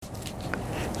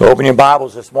Open your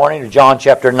Bibles this morning to John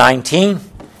chapter 19,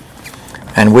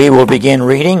 and we will begin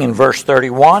reading in verse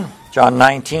 31. John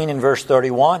 19 and verse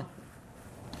 31.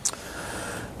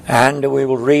 And we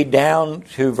will read down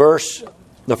to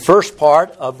the first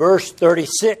part of verse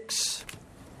 36.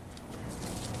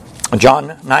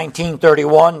 John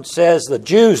 19:31 says, "The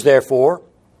Jews, therefore,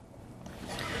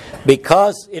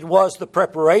 because it was the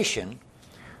preparation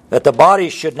that the body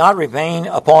should not remain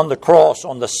upon the cross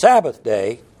on the Sabbath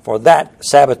day, for that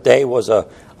Sabbath day was a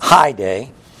high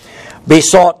day,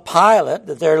 besought Pilate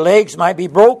that their legs might be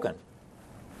broken,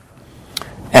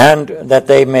 and that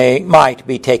they might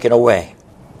be taken away.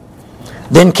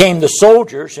 Then came the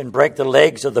soldiers and brake the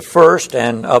legs of the first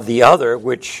and of the other,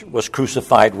 which was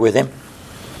crucified with him.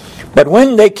 But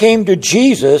when they came to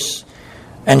Jesus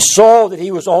and saw that he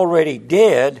was already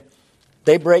dead,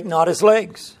 they brake not his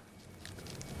legs.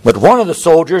 But one of the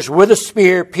soldiers with a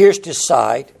spear pierced his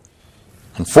side,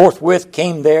 and forthwith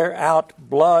came there out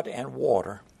blood and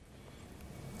water.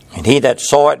 And he that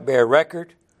saw it bare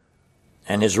record,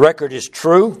 and his record is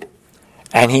true,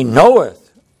 and he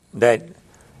knoweth that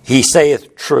he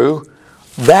saith true,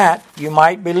 that you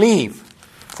might believe.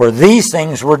 For these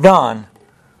things were done,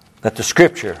 that the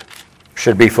Scripture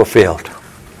should be fulfilled."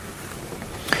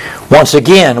 Once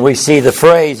again, we see the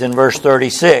phrase in verse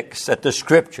 36, that the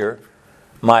Scripture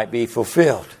might be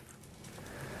fulfilled.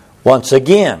 Once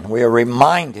again, we are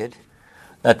reminded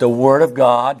that the Word of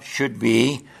God should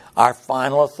be our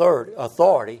final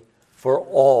authority for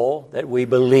all that we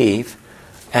believe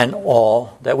and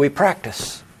all that we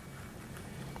practice.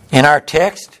 In our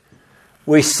text,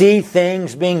 we see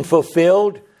things being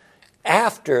fulfilled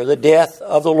after the death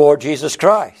of the Lord Jesus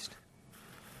Christ.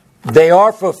 They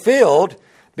are fulfilled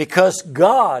because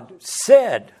God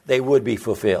said they would be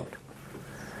fulfilled.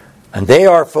 And they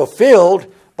are fulfilled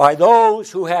by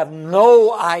those who have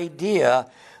no idea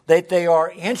that they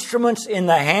are instruments in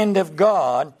the hand of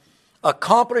God,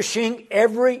 accomplishing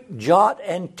every jot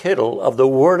and tittle of the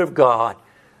Word of God,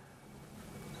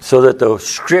 so that the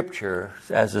Scripture,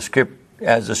 as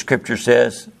the Scripture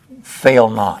says, fail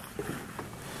not.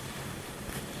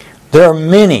 There are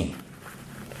many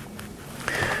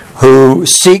who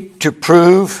seek to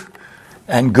prove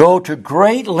and go to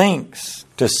great lengths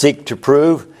to seek to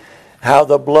prove how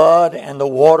the blood and the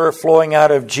water flowing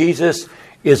out of Jesus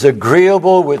is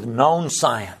agreeable with known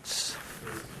science.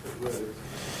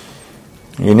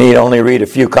 You need only read a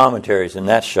few commentaries and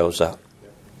that shows up.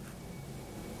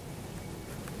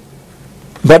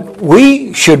 But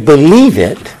we should believe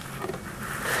it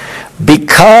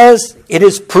because it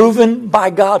is proven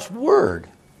by God's Word,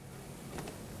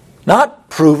 not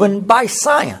proven by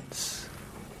science.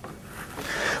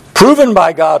 Proven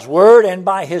by God's Word and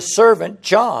by His servant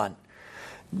John,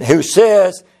 who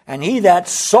says, "And he that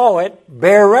saw it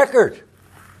bare record."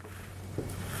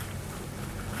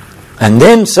 And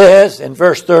then says in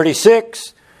verse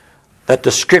 36 that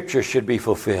the Scripture should be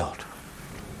fulfilled.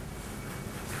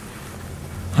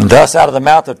 And thus out of the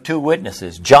mouth of two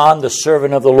witnesses, John the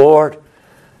servant of the Lord,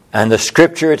 and the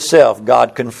Scripture itself,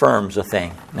 God confirms a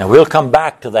thing. Now we'll come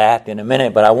back to that in a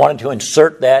minute, but I wanted to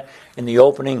insert that in the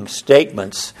opening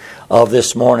statements of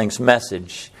this morning's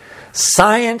message.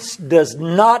 Science does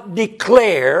not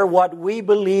declare what we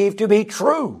believe to be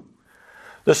true.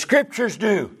 The Scriptures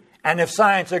do. And if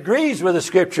science agrees with the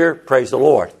Scripture, praise the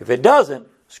Lord. If it doesn't,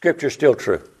 Scripture is still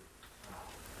true.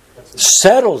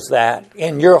 Settles that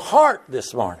in your heart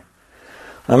this morning.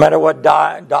 No matter what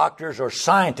doctors or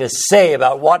scientists say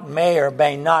about what may or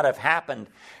may not have happened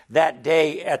that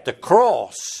day at the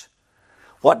cross,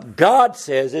 what God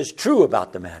says is true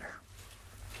about the matter.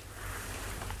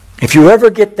 If you ever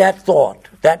get that thought,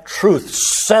 that truth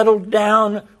settled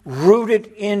down,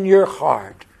 rooted in your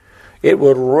heart, it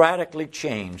will radically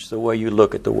change the way you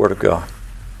look at the Word of God.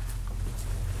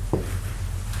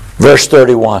 Verse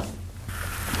 31.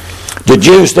 "The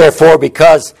Jews, therefore,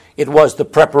 because it was the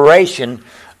preparation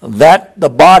that the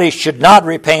body should not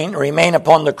remain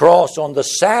upon the cross on the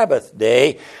Sabbath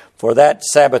day, for that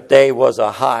Sabbath day was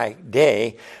a high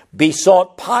day,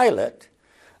 besought Pilate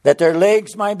that their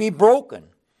legs might be broken,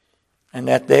 and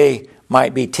that they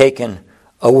might be taken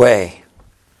away."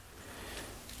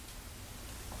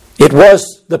 It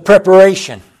was the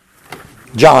preparation.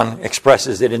 John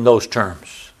expresses it in those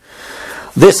terms.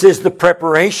 This is the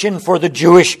preparation for the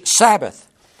Jewish Sabbath,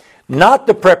 not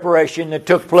the preparation that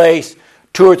took place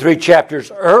 2 or 3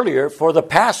 chapters earlier for the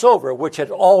Passover, which had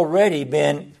already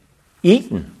been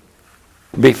eaten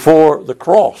before the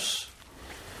cross.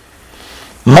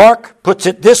 Mark puts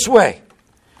it this way.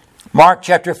 Mark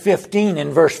chapter 15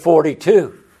 and verse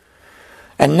 42.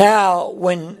 "And now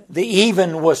when the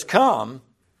even was come,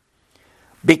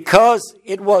 because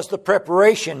it was the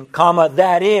preparation,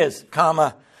 that is,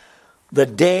 the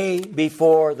day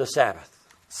before the Sabbath.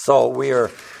 So we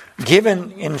are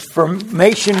given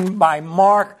information by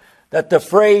Mark that the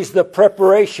phrase, the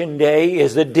preparation day,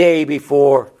 is the day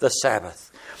before the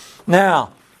Sabbath.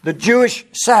 Now, the Jewish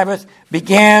Sabbath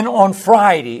began on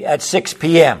Friday at 6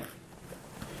 p.m.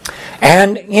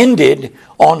 and ended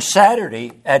on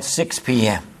Saturday at 6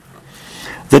 p.m.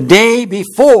 The day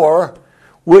before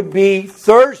would be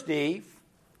Thursday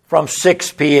from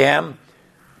 6 p.m.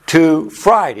 to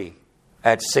Friday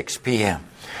at 6 p.m.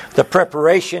 The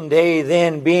preparation day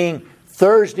then being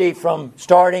Thursday from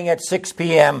starting at 6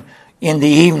 p.m. in the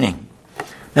evening.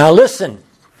 Now listen,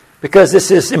 because this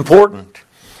is important.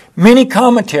 Many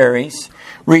commentaries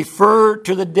refer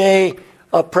to the day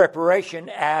of preparation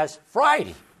as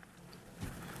Friday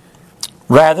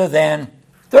rather than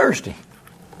Thursday.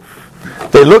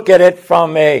 They look at it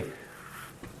from a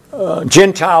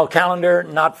Gentile calendar,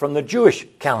 not from the Jewish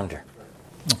calendar.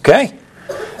 Okay?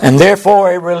 And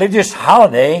therefore a religious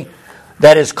holiday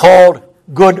that is called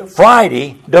Good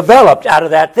Friday developed out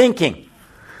of that thinking,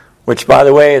 which, by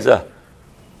the way,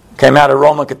 came out of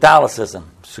Roman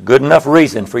Catholicism. It's a good enough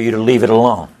reason for you to leave it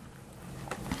alone.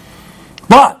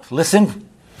 But, listen,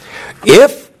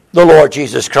 if the Lord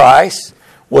Jesus Christ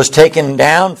was taken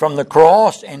down from the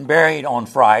cross and buried on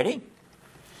Friday,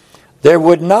 there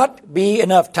would not be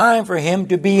enough time for him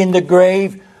to be in the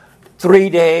grave 3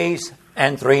 days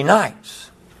and 3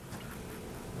 nights.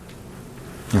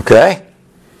 Okay?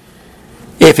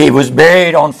 If he was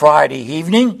buried on Friday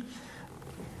evening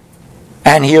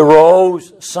and he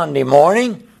arose Sunday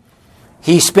morning,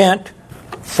 he spent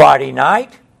Friday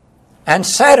night and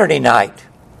Saturday night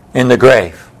in the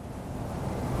grave.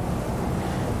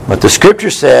 But the Scripture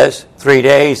says 3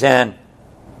 days and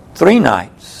 3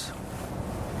 nights.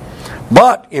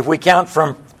 But if we count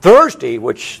from Thursday,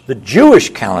 which the Jewish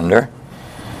calendar,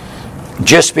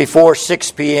 just before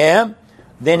 6 p.m.,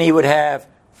 then he would have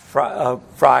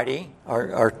Friday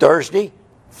or Thursday,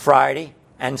 Friday,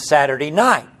 and Saturday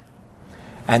night.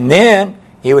 And then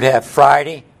he would have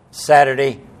Friday,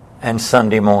 Saturday, and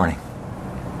Sunday morning.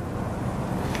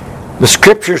 The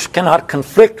Scriptures cannot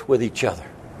conflict with each other.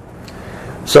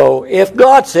 So if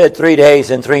God said 3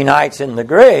 days and 3 nights in the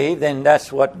grave, then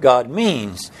that's what God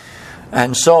means.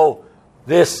 And so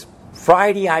this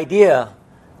Friday idea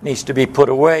needs to be put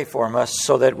away from us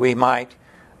so that we might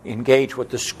engage what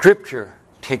the Scripture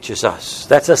teaches us.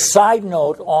 That's a side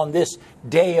note on this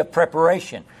day of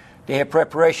preparation. Day of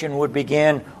preparation would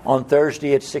begin on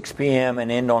Thursday at 6 p.m. and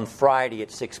end on Friday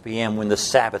at 6 p.m. when the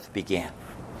Sabbath began.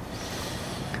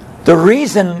 The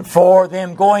reason for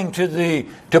them going to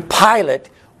Pilate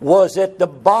was that the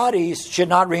bodies should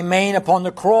not remain upon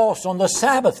the cross on the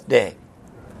Sabbath day.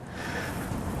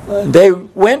 They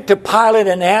went to Pilate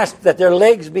and asked that their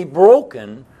legs be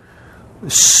broken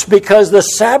because the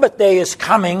Sabbath day is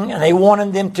coming and they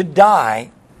wanted them to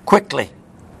die quickly.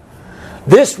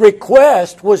 This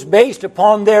request was based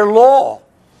upon their law.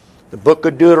 The book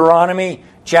of Deuteronomy,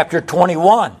 chapter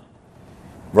 21,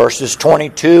 verses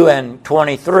 22 and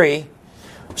 23,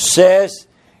 says,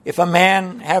 if a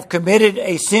man have committed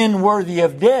a sin worthy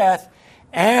of death,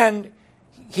 and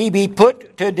he be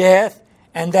put to death,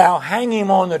 and thou hang him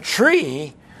on the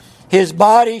tree, his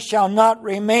body shall not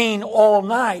remain all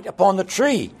night upon the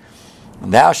tree.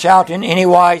 Thou shalt in any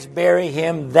wise bury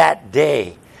him that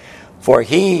day. For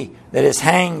he that is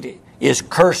hanged is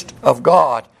cursed of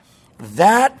God,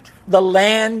 that the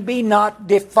land be not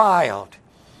defiled,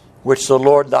 which the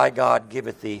Lord thy God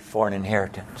giveth thee for an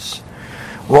inheritance.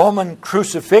 Roman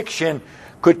crucifixion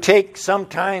could take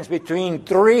sometimes between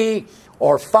 3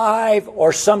 or 5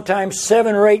 or sometimes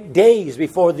 7 or 8 days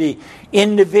before the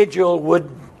individual would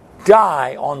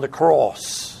die on the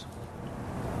cross.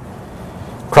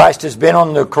 Christ has been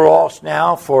on the cross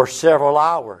now for several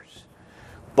hours,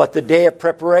 but the day of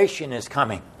preparation is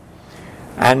coming,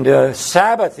 and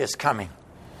Sabbath is coming,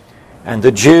 and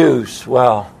the Jews,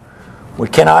 well, we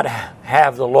cannot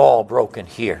have the law broken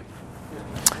here.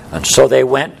 And so they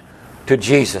went to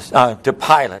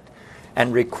Pilate,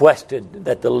 and requested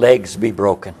that the legs be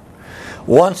broken.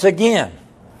 Once again,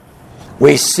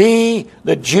 we see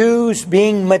the Jews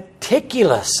being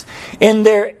meticulous in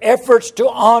their efforts to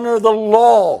honor the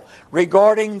law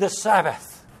regarding the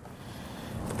Sabbath.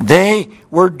 They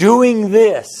were doing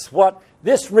this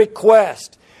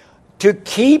request, to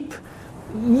keep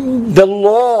the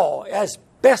law as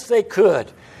best they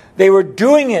could. They were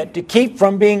doing it to keep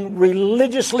from being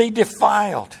religiously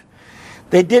defiled.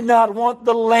 They did not want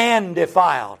the land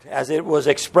defiled, as it was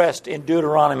expressed in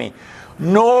Deuteronomy,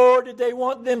 nor did they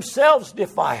want themselves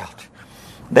defiled.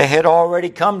 They had already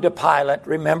come to Pilate,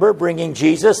 remember, bringing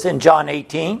Jesus in John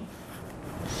 18.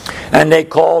 And they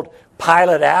called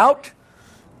Pilate out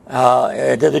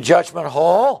to the judgment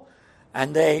hall.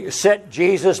 And they set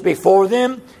Jesus before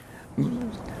them.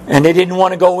 And they didn't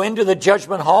want to go into the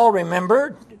judgment hall,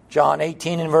 remember? John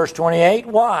 18 and verse 28.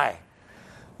 Why?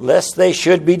 Lest they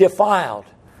should be defiled,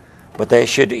 but they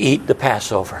should eat the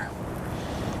Passover.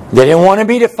 They didn't want to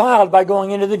be defiled by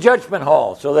going into the judgment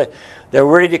hall. So they're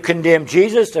ready to condemn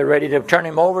Jesus. They're ready to turn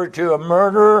him over to a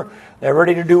murderer. They're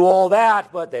ready to do all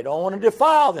that, but they don't want to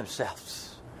defile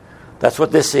themselves. That's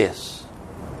what this is.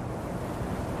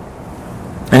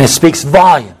 And it speaks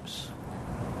volumes.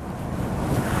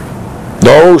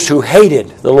 Those who hated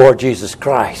the Lord Jesus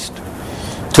Christ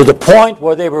to the point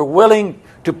where they were willing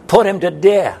to put him to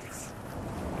death,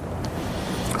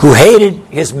 who hated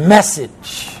his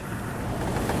message,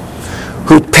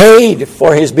 who paid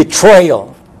for his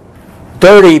betrayal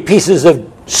 30 pieces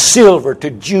of silver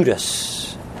to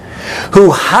Judas,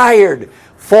 who hired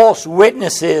false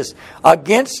witnesses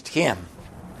against him,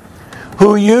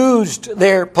 who used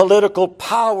their political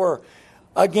power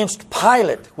against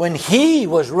Pilate when he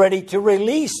was ready to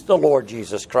release the Lord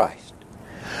Jesus Christ,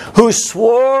 who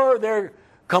swore their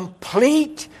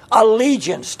complete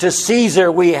allegiance to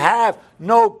Caesar. We have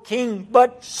no king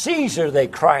but Caesar, they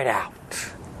cried out.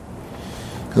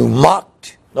 Who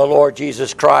mocked the Lord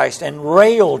Jesus Christ and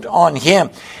railed on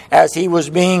him as he was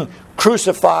being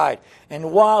crucified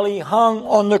and while he hung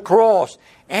on the cross.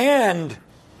 And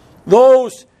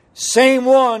those same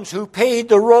ones who paid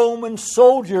the Roman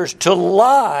soldiers to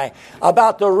lie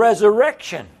about the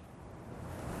resurrection,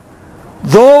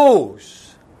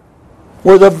 those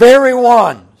were the very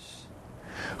ones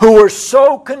who were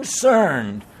so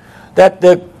concerned that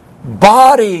the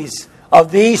bodies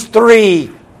of these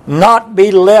three not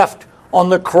be left on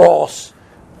the cross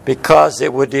because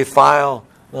it would defile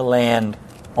the land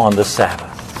on the Sabbath.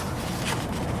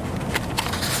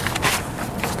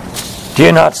 Do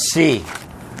you not see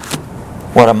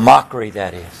what a mockery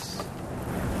that is?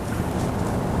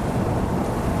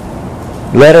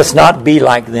 Let us not be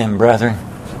like them, brethren.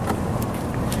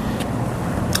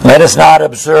 Let us not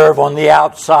observe on the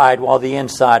outside while the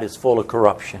inside is full of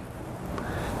corruption.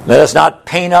 Let us not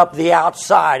paint up the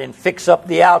outside and fix up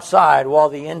the outside while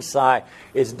the inside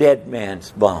is dead man's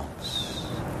bones.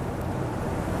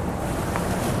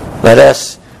 Let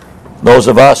us, those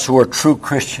of us who are true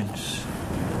Christians,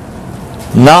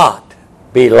 not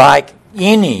be like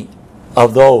any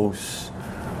of those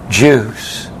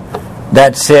Jews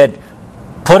that said,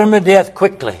 put them to death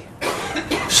quickly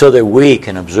so that we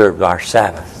can observe our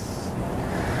Sabbath.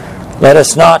 Let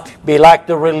us not be like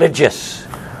the religious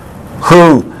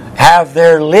who have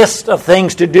their list of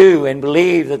things to do and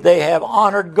believe that they have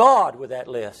honored God with that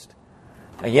list,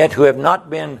 and yet who have not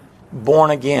been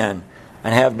born again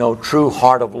and have no true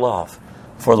heart of love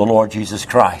for the Lord Jesus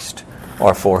Christ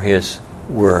or for His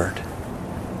Word.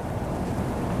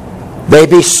 They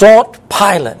besought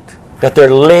Pilate that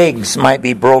their legs might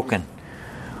be broken,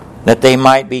 that they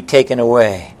might be taken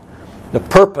away. The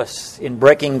purpose in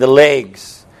breaking the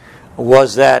legs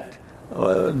was that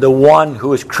the one who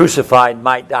was crucified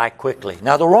might die quickly.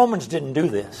 Now, the Romans didn't do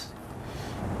this.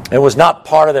 It was not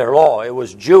part of their law. It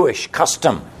was Jewish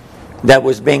custom that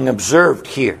was being observed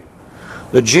here.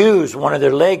 The Jews wanted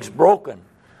their legs broken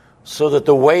so that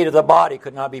the weight of the body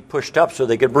could not be pushed up so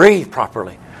they could breathe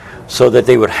properly, so that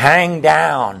they would hang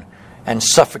down and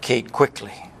suffocate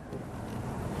quickly.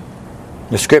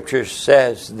 The Scripture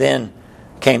says, then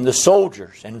came the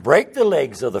soldiers and brake the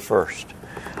legs of the first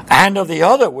and of the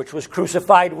other which was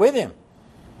crucified with him.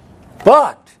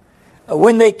 But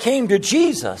when they came to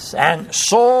Jesus and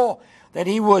saw that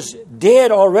he was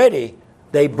dead already,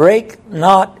 they brake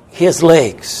not his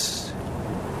legs.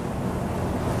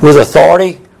 With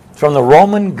authority from the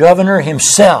Roman governor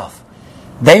himself,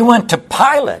 they went to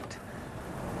Pilate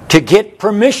to get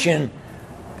permission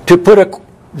to put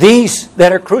these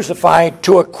that are crucified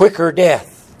to a quicker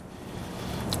death.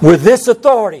 With this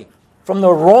authority from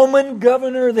the Roman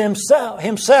governor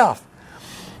himself,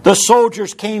 the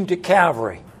soldiers came to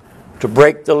Calvary to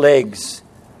break the legs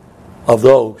of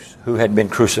those who had been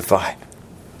crucified.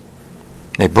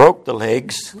 They broke the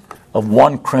legs of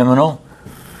one criminal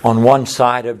on one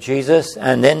side of Jesus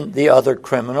and then the other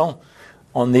criminal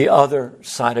on the other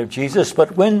side of Jesus.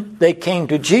 But when they came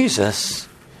to Jesus,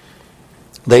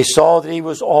 they saw that he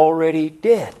was already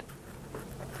dead.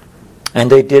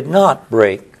 And they did not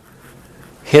break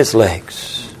his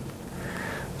legs.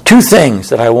 Two things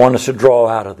that I want us to draw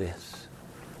out of this.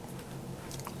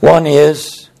 One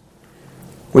is,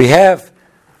 we have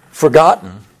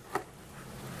forgotten,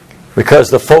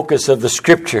 because the focus of the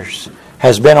Scriptures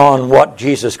has been on what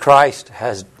Jesus Christ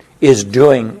is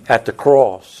doing at the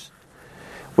cross.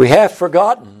 We have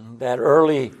forgotten that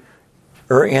earlier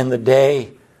in the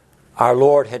day, our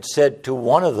Lord had said to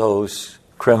one of those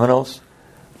criminals,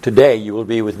 "Today you will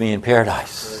be with me in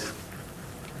paradise."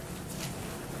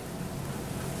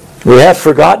 We have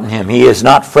forgotten him. He is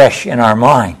not fresh in our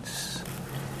minds.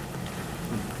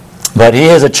 But he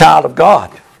is a child of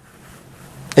God,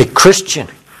 a Christian,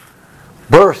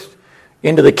 birthed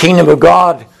into the kingdom of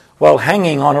God while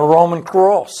hanging on a Roman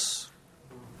cross.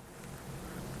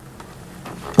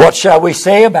 What shall we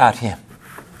say about him?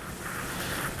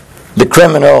 The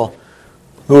criminal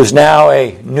who is now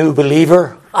a new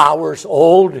believer, hours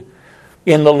old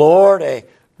in the Lord, a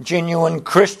genuine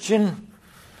Christian,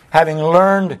 having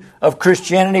learned of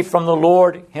Christianity from the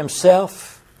Lord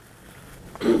himself,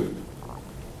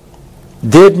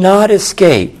 did not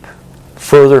escape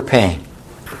further pain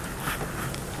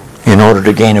in order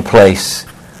to gain a place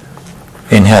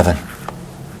in heaven.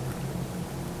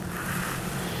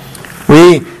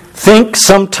 We think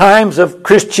sometimes of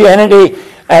Christianity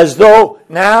as though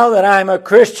now that I'm a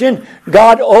Christian,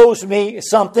 God owes me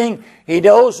something. He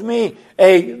owes me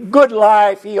a good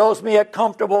life. He owes me a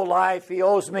comfortable life. He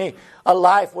owes me a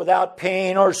life without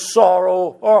pain or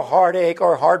sorrow or heartache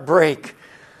or heartbreak.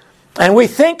 And we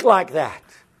think like that.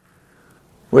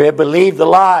 We have believed the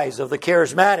lies of the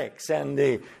charismatics and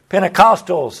the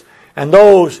Pentecostals and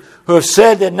those who have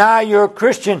said that now you're a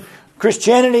Christian.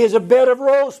 Christianity is a bed of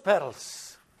rose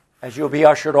petals as you'll be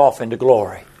ushered off into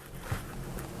glory.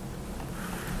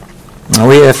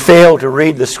 We have failed to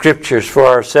read the Scriptures for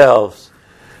ourselves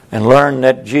and learn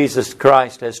that Jesus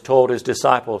Christ has told His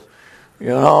disciples, you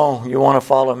know, you want to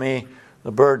follow me?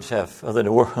 The birds have of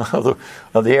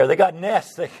the air. They got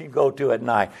nests they can go to at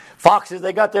night. Foxes,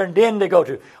 they got their den to go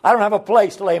to. I don't have a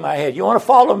place to lay my head. You want to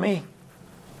follow me?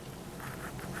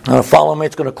 You want to follow me?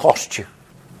 It's going to cost you.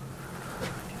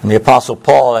 And the Apostle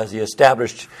Paul, as he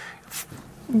established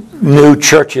new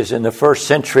churches in the first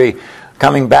century,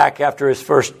 coming back after his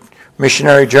first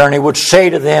missionary journey, would say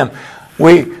to them,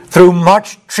 we, through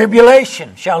much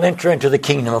tribulation, shall enter into the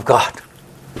kingdom of God.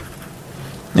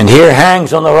 And here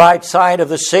hangs on the right side of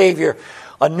the Savior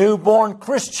a newborn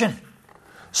Christian,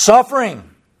 suffering,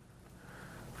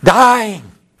 dying,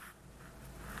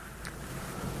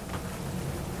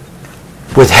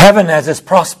 with heaven as his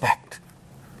prospect,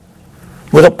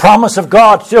 with a promise of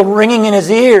God still ringing in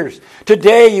his ears.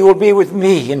 Today you will be with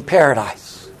me in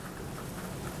paradise.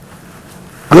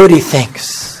 Good, he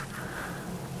thinks.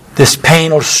 This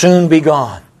pain will soon be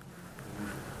gone,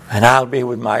 and I'll be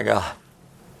with my God.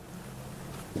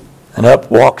 And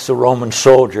up walks a Roman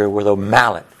soldier with a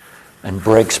mallet and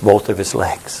breaks both of his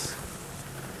legs.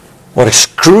 What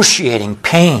excruciating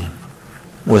pain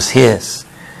was his.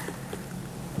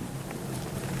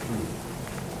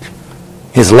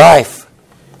 His life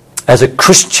as a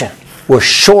Christian was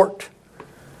short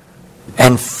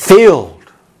and filled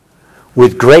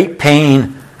with great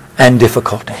pain and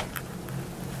difficulty.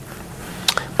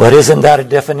 But isn't that a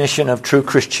definition of true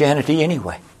Christianity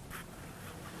anyway?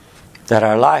 That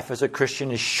our life as a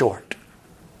Christian is short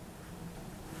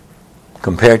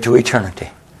compared to eternity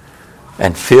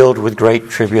and filled with great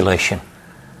tribulation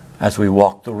as we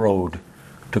walk the road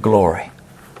to glory.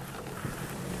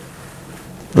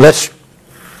 Let's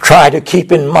try to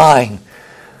keep in mind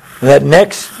that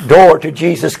next door to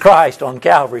Jesus Christ on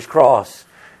Calvary's cross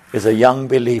is a young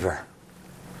believer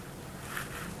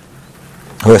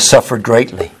who has suffered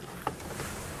greatly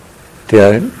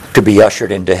to be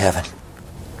ushered into heaven.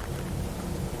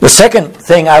 The second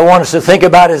thing I want us to think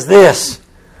about is this.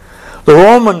 The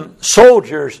Roman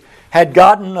soldiers had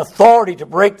gotten authority to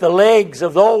break the legs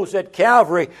of those at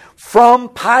Calvary from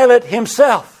Pilate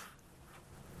himself.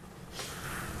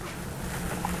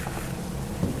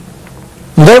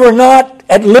 They were not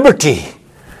at liberty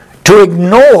to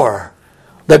ignore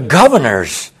the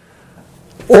governor's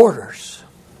orders.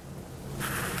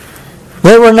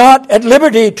 They were not at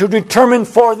liberty to determine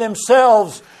for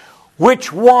themselves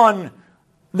which one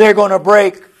they're going to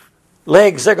break,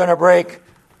 legs they're going to break,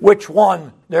 which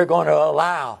one they're going to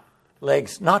allow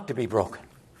legs not to be broken.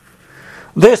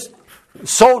 This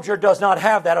soldier does not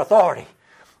have that authority.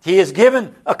 He is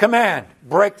given a command,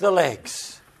 break the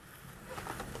legs.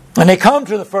 And they come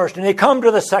to the first and they come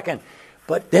to the second,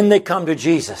 but then they come to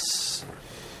Jesus.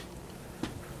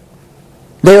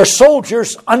 They are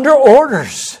soldiers under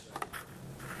orders.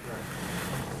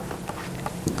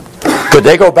 Could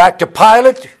they go back to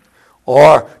Pilate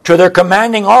or to their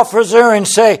commanding officer and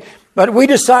say, but we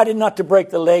decided not to break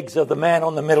the legs of the man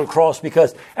on the middle cross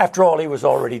because, after all, he was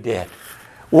already dead.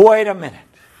 Wait a minute.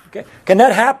 Okay. Can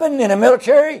that happen in a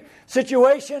military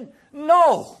situation?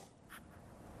 No.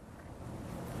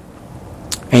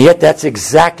 And yet that's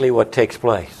exactly what takes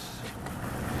place.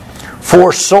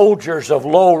 4 soldiers of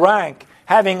low rank,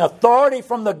 having authority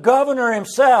from the governor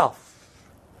himself,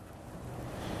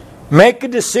 make a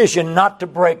decision not to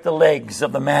break the legs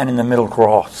of the man in the middle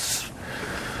cross.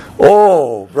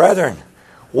 Oh, brethren,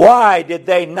 why did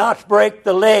they not break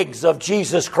the legs of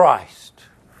Jesus Christ?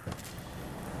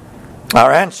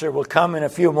 Our answer will come in a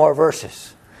few more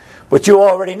verses. But you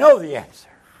already know the answer.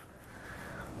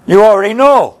 You already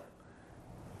know.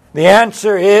 The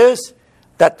answer is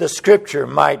that the Scripture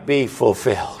might be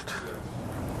fulfilled.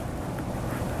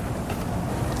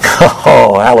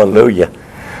 Oh, hallelujah.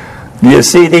 You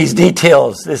see these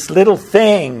details. This little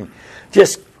thing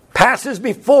just passes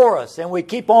before us, and we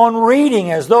keep on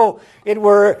reading as though it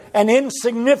were an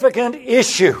insignificant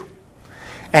issue.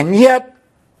 And yet,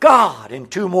 God, in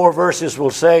 2 more verses will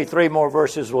say, 3 more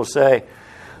verses will say,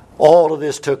 all of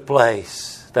this took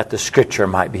place that the Scripture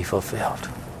might be fulfilled.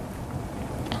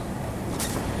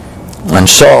 And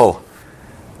so,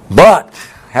 but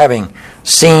having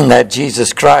seen that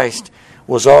Jesus Christ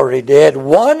was already dead,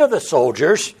 one of the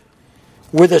soldiers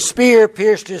with a spear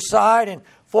pierced his side, and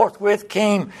forthwith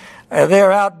came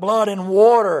there out blood and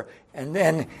water.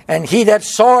 And he that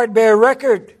saw it bare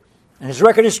record, and his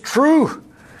record is true,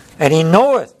 and he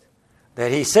knoweth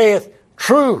that he saith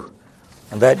true,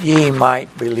 and that ye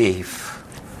might believe.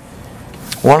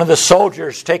 One of the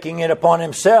soldiers, taking it upon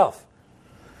himself,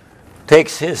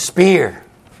 takes his spear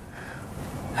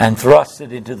and thrusts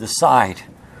it into the side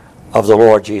of the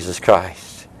Lord Jesus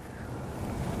Christ.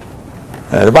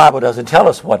 The Bible doesn't tell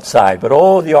us what side, but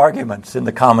all the arguments in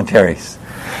the commentaries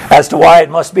as to why it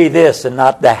must be this and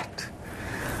not that.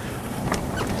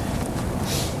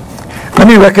 Let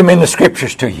me recommend the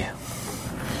Scriptures to you.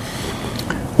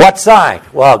 What side?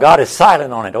 Well, God is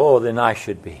silent on it. Oh, then I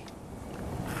should be.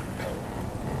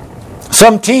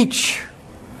 Some teach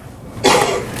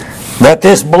that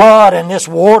this blood and this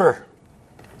water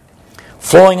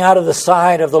flowing out of the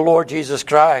side of the Lord Jesus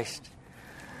Christ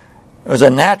was a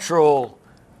natural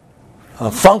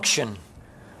function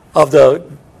of the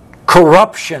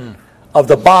corruption of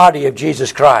the body of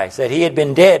Jesus Christ, that he had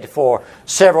been dead for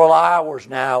several hours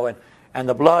now, and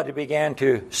the blood began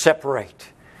to separate,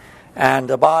 and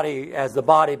the body, as the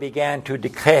body began to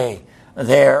decay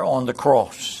there on the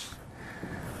cross.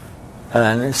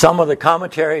 And some of the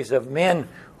commentaries of men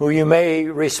who you may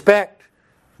respect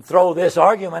throw this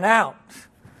argument out.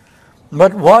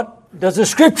 But what does the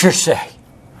Scripture say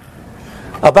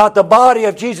about the body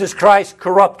of Jesus Christ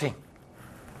corrupting?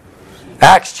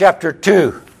 Acts chapter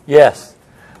 2, yes,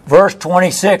 verse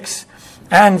 26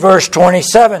 and verse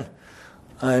 27.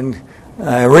 And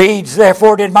reads,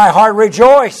 therefore did my heart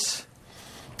rejoice,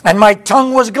 and my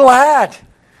tongue was glad.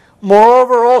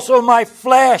 Moreover also my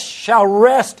flesh shall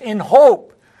rest in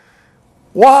hope.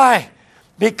 Why?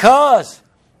 Because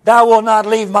thou wilt not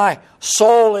leave my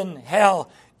soul in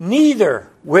hell, neither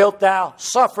wilt thou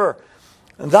suffer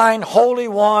thine Holy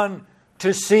One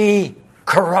to see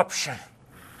corruption.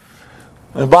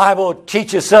 The Bible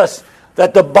teaches us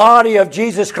that the body of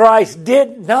Jesus Christ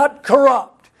did not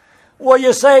corrupt. Well,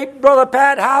 you say, Brother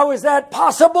Pat, how is that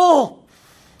possible?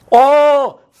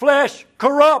 All flesh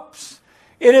corrupts.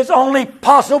 It is only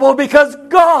possible because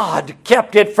God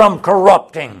kept it from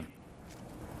corrupting.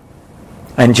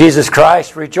 And Jesus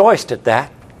Christ rejoiced at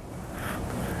that.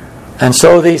 And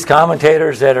so these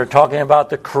commentators that are talking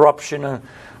about the corruption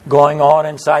going on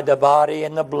inside the body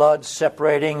and the blood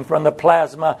separating from the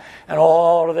plasma and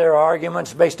all of their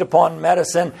arguments based upon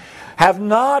medicine have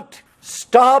not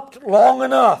stopped long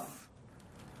enough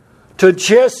to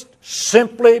just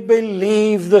simply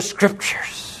believe the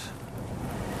Scriptures.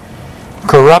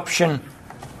 Corruption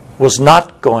was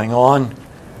not going on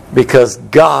because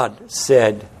God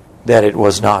said that it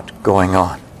was not going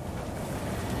on.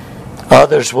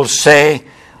 Others will say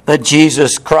that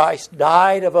Jesus Christ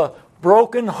died of a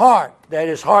broken heart, that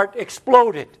his heart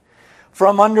exploded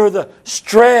from under the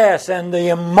stress and the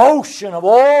emotion of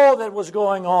all that was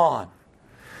going on.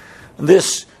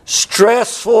 This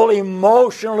stressful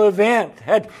emotional event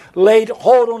had laid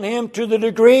hold on him to the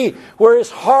degree where his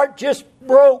heart just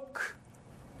broke.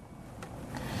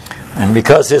 And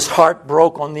because his heart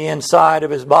broke on the inside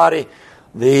of his body,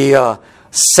 the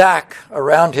sac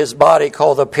around his body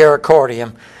called the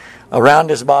pericardium around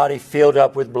his body filled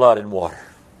up with blood and water.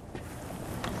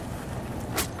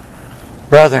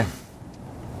 Brethren,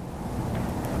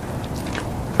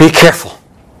 be careful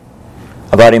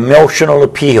about emotional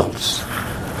appeals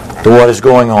to what is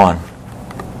going on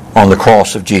the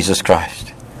cross of Jesus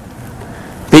Christ.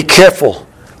 Be careful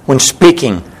when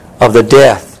speaking of the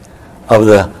death of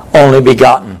the only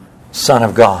begotten Son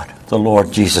of God, the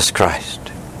Lord Jesus Christ.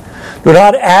 Do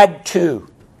not add to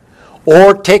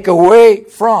or take away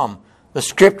from the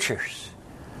Scriptures,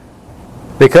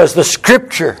 because the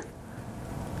Scripture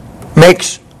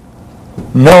makes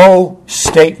no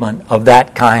statement of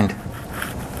that kind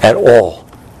at all.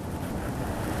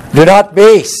 Do not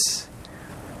base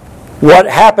what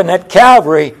happened at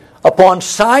Calvary upon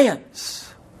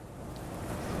science,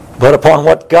 but upon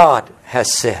what God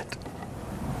has said.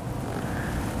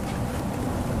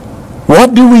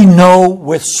 What do we know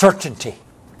with certainty?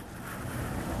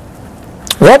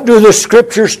 What do the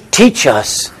Scriptures teach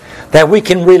us that we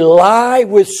can rely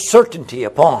with certainty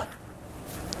upon?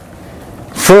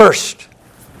 First,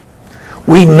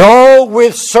 we know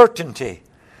with certainty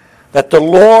that the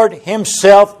Lord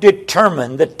Himself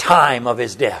determined the time of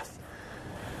His death.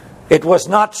 It was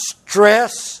not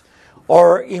stress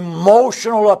or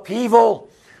emotional upheaval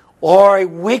or a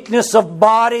weakness of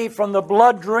body from the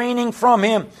blood draining from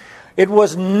Him. It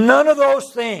was none of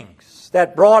those things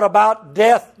that brought about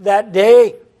death that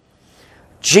day.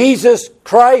 Jesus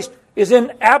Christ is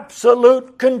in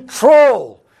absolute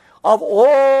control of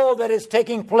all that is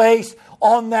taking place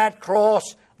on that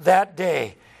cross that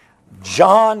day.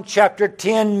 John chapter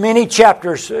 10, many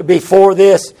chapters before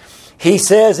this, he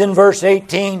says in verse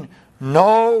 18,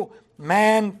 "No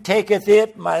man taketh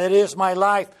it, that is my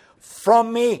life,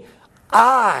 from me.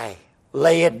 I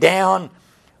lay it down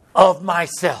of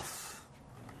myself."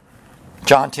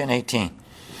 John 10:18.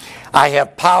 I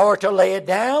have power to lay it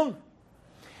down.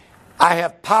 I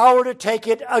have power to take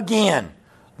it again.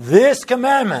 This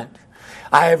commandment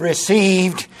I have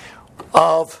received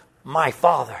of my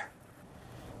Father.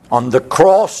 On the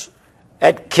cross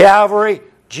at Calvary,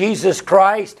 Jesus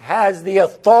Christ has the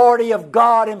authority of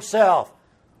God Himself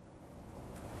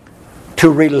to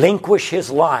relinquish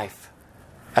His life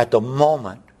at the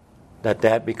moment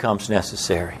that becomes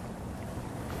necessary.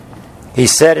 He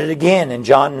said it again in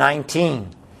John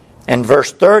 19 and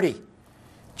verse 30.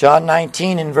 John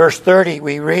 19 and verse 30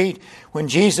 we read, "When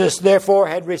Jesus therefore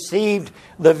had received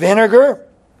the vinegar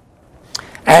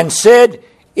and said,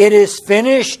 'It is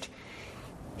finished,'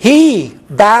 He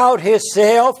bowed His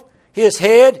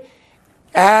head,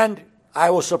 and I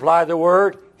will supply the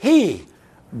word, He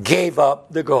gave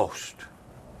up the ghost."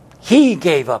 He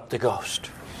gave up the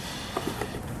ghost.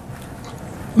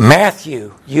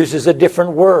 Matthew uses a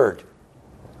different word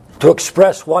to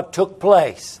express what took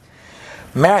place.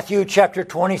 Matthew chapter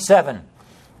 27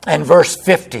 and verse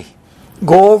 50.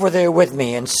 Go over there with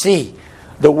me and see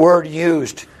the word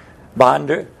used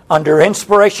by under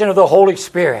inspiration of the Holy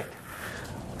Spirit.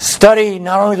 Study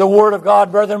not only the Word of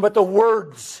God, brethren, but the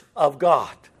words of God.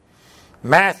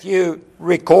 Matthew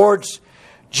records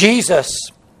Jesus,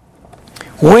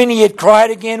 when He had cried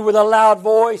again with a loud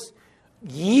voice,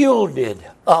 yielded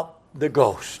up the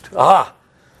ghost.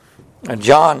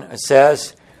 John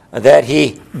says that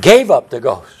He gave up the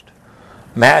ghost.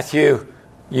 Matthew,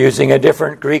 using a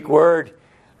different Greek word,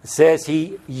 says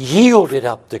He yielded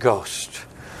up the ghost.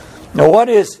 Now, what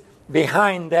is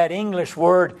behind that English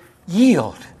word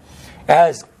yield?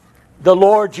 As the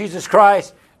Lord Jesus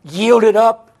Christ yielded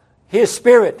up His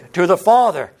Spirit to the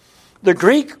Father, the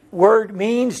Greek word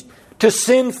means to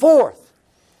send forth.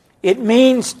 It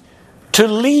means to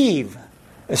leave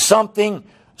something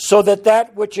so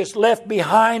that which is left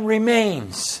behind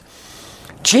remains.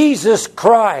 Jesus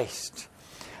Christ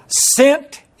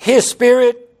sent His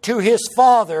Spirit to His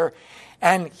Father,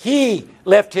 and He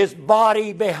left His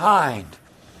body behind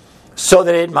so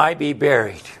that it might be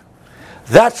buried.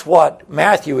 That's what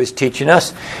Matthew is teaching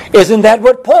us. Isn't that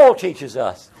what Paul teaches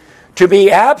us? To be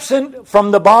absent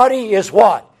from the body is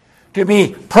what? To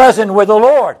be present with the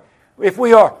Lord. If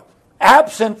we are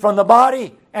absent from the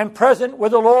body and present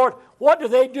with the Lord, what do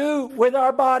they do with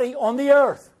our body on the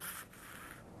earth?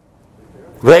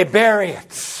 They bury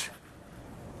it.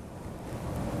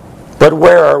 But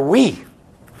where are we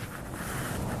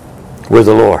with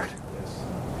the Lord?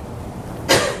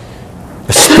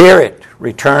 The Spirit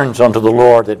returns unto the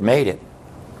Lord that made it.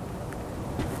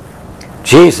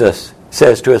 Jesus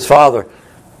says to His Father,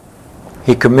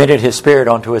 He committed His Spirit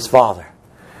unto His Father.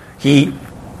 He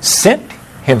sent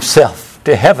Himself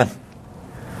to heaven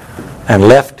and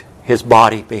left His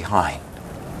body behind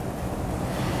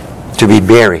to be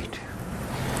buried.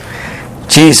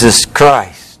 Jesus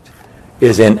Christ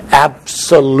is in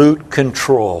absolute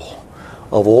control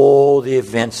of all the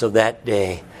events of that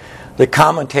day. The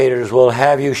commentators will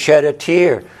have you shed a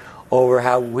tear over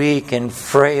how weak and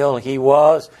frail He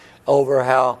was, over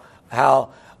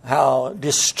how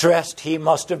distressed He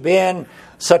must have been,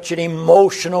 such an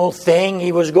emotional thing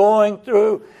He was going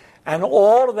through. And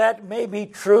all of that may be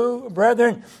true,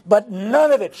 brethren, but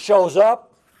none of it shows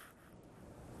up.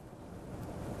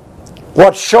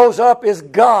 What shows up is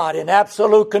God in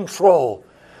absolute control.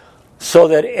 So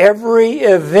that every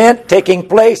event taking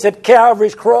place at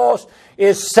Calvary's cross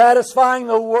is satisfying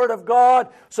the Word of God,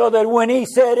 so that when He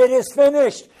said, "It is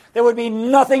finished," there would be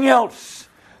nothing else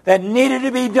that needed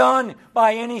to be done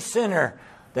by any sinner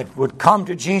that would come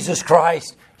to Jesus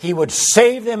Christ. He would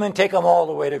save them and take them all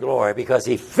the way to glory, because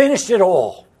He finished it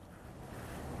all.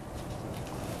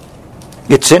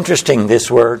 It's interesting, this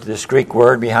word, this Greek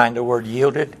word behind the word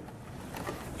yielded.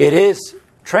 It is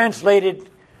translated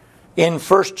in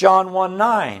 1 John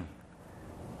 1:9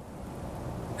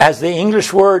 as the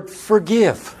English word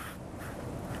forgive.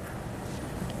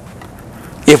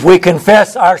 If we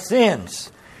confess our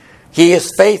sins, He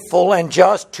is faithful and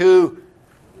just to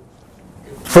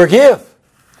forgive,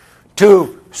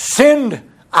 to send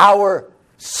our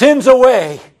sins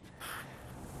away,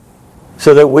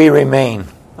 so that we remain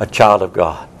a child of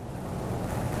God.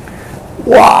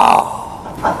 Wow!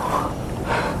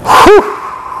 Whew.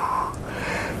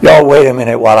 Y'all wait a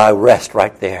minute while I rest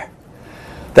right there.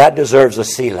 That deserves a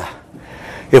Selah.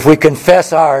 If we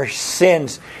confess our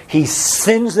sins, He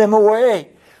sends them away.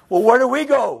 Well, where do we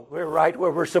go? We're right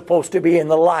where we're supposed to be, in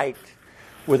the light,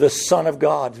 where the Son of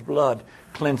God's blood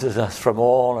cleanses us from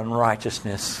all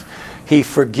unrighteousness. He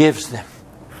forgives them.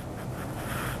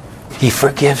 He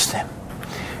forgives them.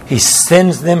 He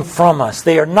sends them from us.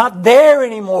 They are not there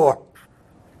anymore.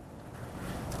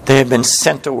 They have been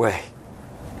sent away.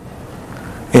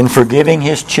 In forgiving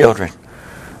His children,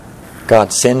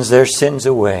 God sends their sins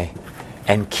away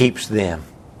and keeps them.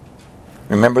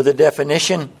 Remember the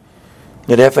definition?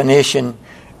 The definition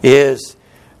is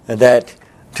that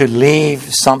to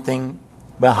leave something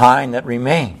behind that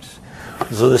remains.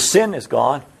 So the sin is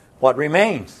gone. What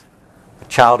remains? A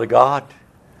child of God,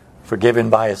 forgiven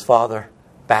by his Father,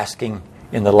 basking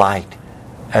in the light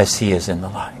as He is in the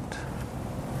light.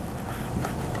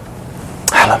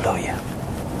 Hallelujah.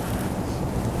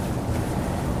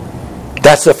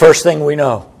 That's the first thing we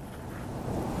know.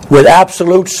 With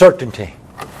absolute certainty.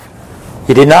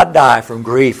 He did not die from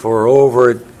grief or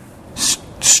over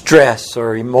stress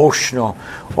or emotional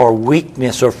or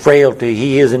weakness or frailty.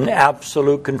 He is in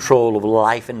absolute control of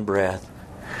life and breath.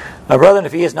 Now, brethren,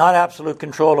 if He is not absolute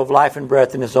control of life and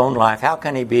breath in His own life, how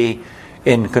can He be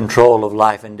in control of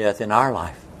life and death in our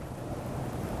life?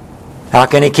 How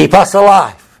can He keep us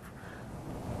alive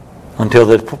until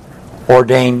the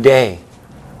ordained day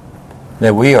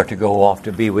that we are to go off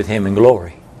to be with Him in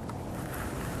glory?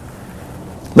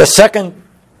 The second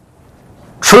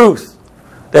truth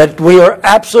that we are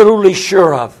absolutely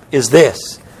sure of is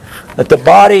this: that the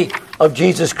body of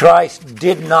Jesus Christ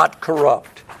did not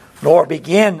corrupt, nor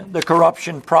begin the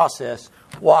corruption process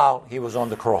while He was on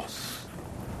the cross.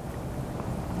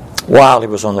 While He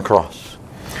was on the cross.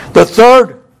 The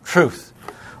third truth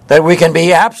that we can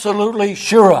be absolutely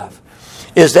sure of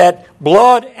is that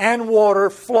blood and water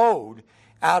flowed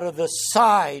out of the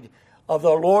side of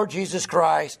the Lord Jesus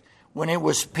Christ when it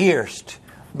was pierced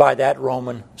by that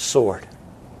Roman sword.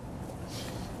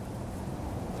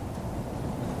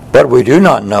 But we do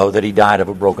not know that He died of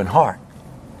a broken heart,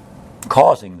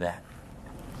 causing that.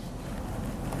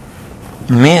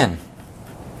 Men,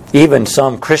 even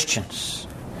some Christians,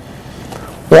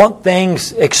 want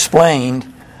things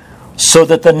explained so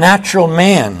that the natural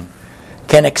man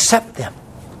can accept them.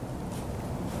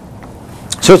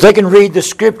 So if they can read the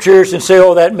Scriptures and say,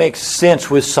 "Oh, that makes sense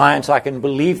with science, I can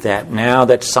believe that now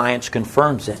that science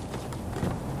confirms it."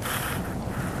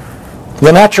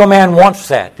 The natural man wants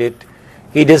that.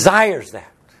 He desires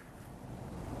that.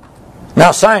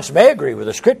 Now, science may agree with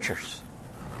the Scriptures.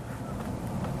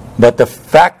 But the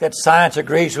fact that science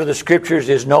agrees with the Scriptures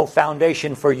is no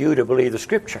foundation for you to believe the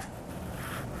Scripture.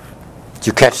 Did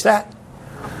you catch that?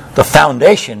 The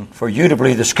foundation for you to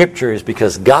believe the Scripture is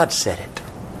because God said it.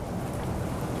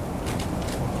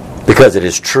 Because it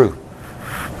is true.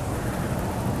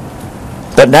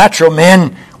 The natural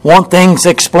men want things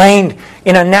explained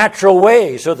in a natural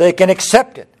way so they can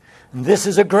accept it. And this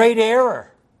is a great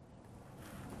error.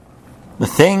 The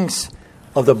things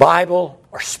of the Bible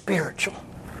are spiritual.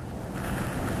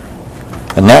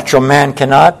 The natural man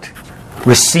cannot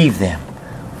receive them.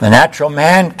 The natural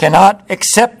man cannot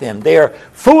accept them. They are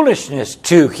foolishness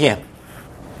to him.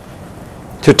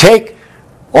 To take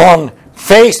on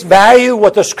face value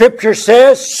what the Scripture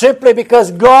says simply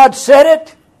because God said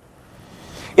it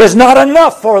is not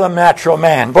enough for the natural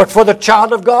man, but for the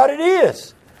child of God it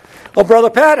is. Well, Brother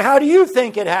Pat, how do you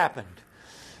think it happened?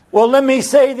 Well, let me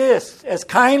say this as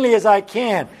kindly as I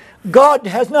can. God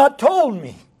has not told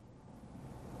me.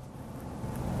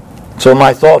 So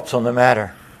my thoughts on the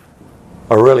matter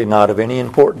are really not of any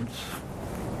importance.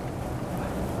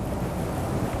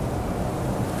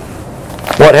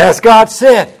 What has God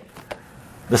said?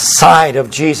 The side of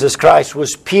Jesus Christ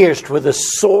was pierced with the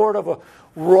sword of a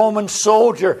Roman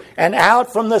soldier, and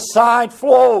out from the side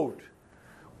flowed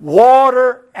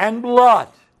water and blood.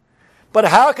 But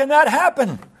how can that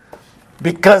happen?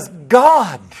 Because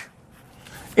God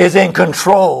is in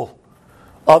control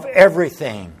of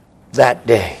everything that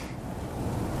day.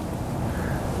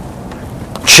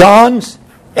 John's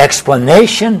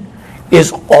explanation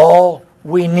is all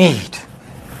we need,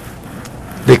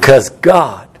 because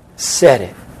God said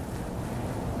it.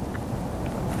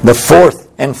 The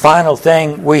fourth and final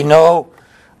thing we know,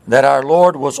 that our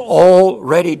Lord was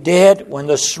already dead when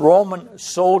the Roman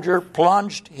soldier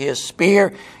plunged his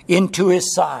spear into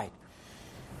his side.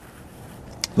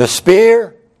 The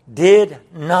spear did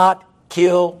not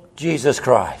kill Jesus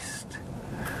Christ.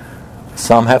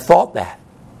 Some have thought that.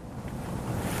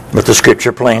 But the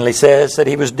Scripture plainly says that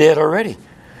he was dead already.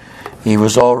 He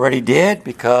was already dead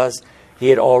because he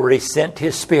had already sent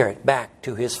his spirit back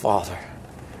to his Father.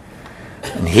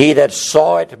 And he that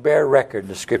saw it bear record,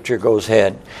 the Scripture goes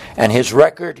ahead, and his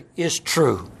record is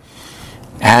true.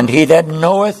 And he that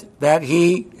knoweth that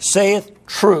he saith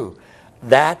true,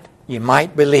 that ye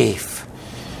might believe.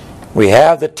 We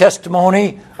have the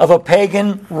testimony of a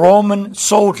pagan Roman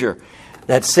soldier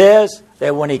that says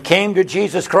that when he came to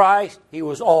Jesus Christ, he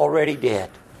was already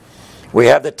dead. We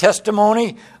have the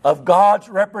testimony of God's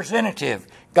representative,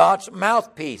 God's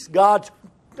mouthpiece, God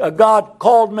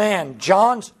called man.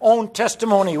 John's own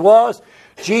testimony was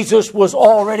Jesus was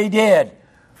already dead,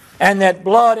 and that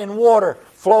blood and water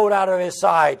flowed out of his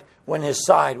side when his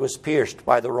side was pierced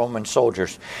by the Roman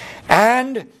soldiers.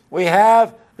 And we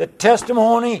have the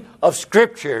testimony of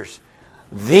Scriptures.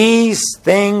 These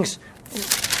things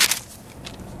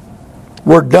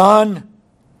were done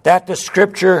that the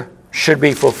Scripture should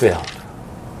be fulfilled.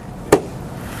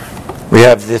 We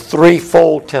have the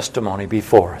threefold testimony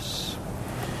before us.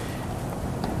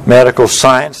 Medical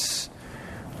science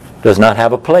does not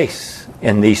have a place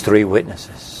in these three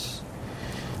witnesses.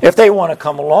 If they want to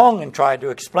come along and try to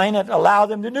explain it, allow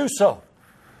them to do so.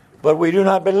 But we do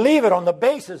not believe it on the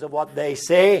basis of what they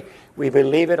say. We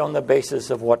believe it on the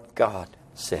basis of what God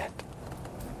said.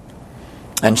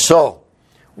 And so,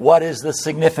 what is the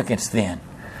significance then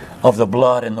of the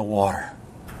blood and the water?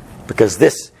 Because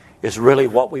this is really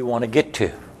what we want to get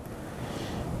to.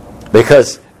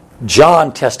 Because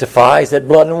John testifies that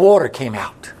blood and water came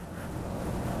out.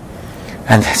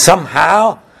 And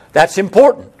somehow that's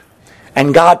important.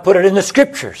 And God put it in the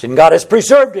Scriptures. And God has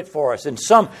preserved it for us. And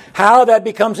somehow that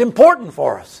becomes important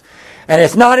for us. And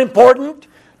it's not important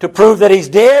to prove that he's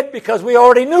dead, because we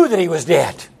already knew that he was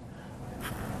dead.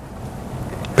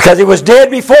 Because he was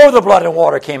dead before the blood and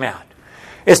water came out.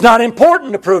 It's not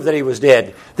important to prove that he was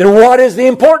dead. Then what is the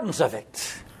importance of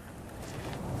it?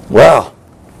 Well,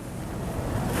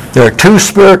 there are two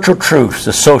spiritual truths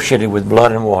associated with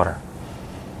blood and water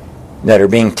that are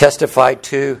being testified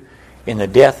to in the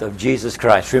death of Jesus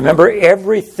Christ. Remember,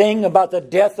 everything about the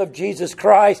death of Jesus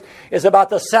Christ is about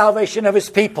the salvation of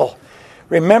His people.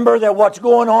 Remember that what's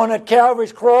going on at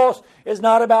Calvary's cross is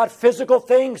not about physical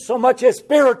things so much as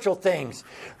spiritual things.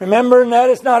 Remember that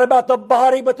it's not about the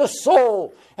body but the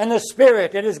soul and the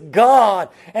spirit. It is God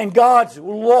and God's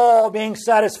law being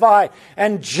satisfied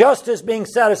and justice being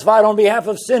satisfied on behalf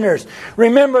of sinners.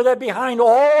 Remember that behind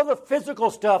all the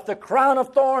physical stuff, the crown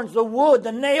of thorns, the wood,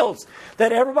 the nails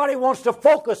that everybody wants to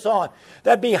focus on,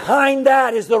 that behind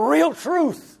that is the real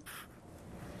truth.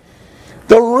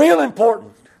 The real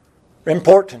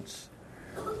importance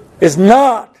is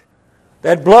not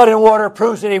that blood and water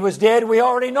proves that He was dead. We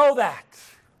already know that.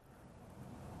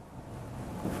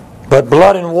 But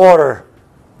blood and water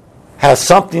has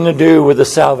something to do with the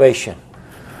salvation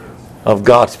of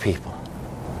God's people.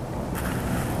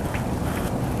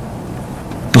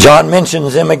 John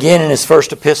mentions them again in his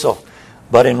first epistle,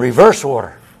 but in reverse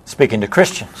order, speaking to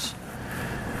Christians.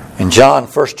 In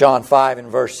 1 John 5 and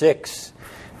verse 6,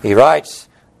 he writes,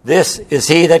 "This is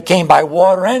He that came by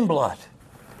water and blood,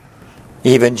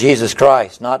 even Jesus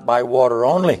Christ, not by water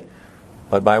only,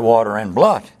 but by water and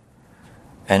blood.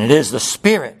 And it is the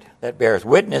Spirit that beareth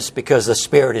witness, because the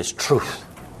Spirit is truth."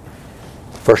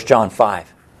 1 John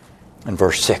 5 and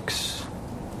verse 6.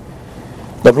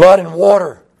 The blood and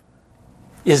water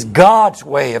is God's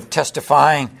way of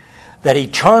testifying that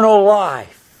eternal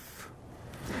life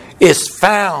is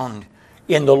found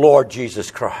in the Lord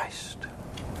Jesus Christ.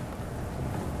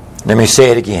 Let me say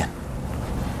it again.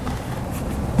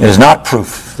 It is not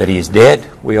proof that He is dead.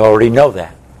 We already know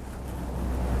that.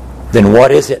 Then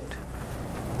what is it?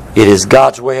 It is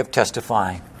God's way of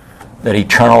testifying that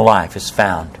eternal life is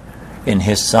found in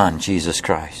His Son, Jesus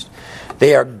Christ.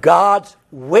 They are God's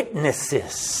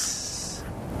witnesses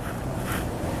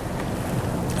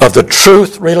of the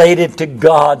truth related to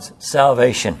God's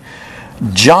salvation.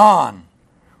 John,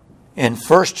 in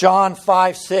 1 John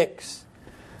 5:6,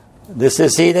 this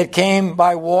is He that came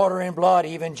by water and blood,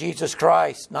 even Jesus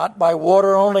Christ. Not by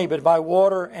water only, but by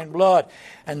water and blood.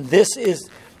 And it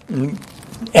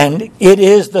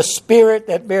is the Spirit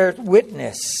that bears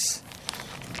witness.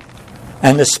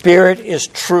 And the Spirit is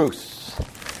truth.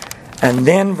 And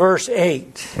then verse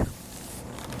 8.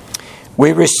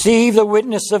 We receive the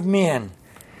witness of men.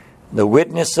 The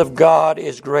witness of God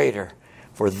is greater.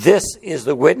 For this is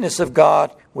the witness of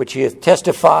God which He hath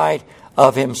testified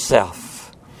of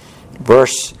Himself.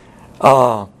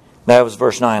 That was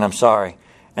verse 9, I'm sorry.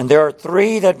 And there are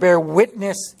three that bear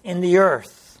witness in the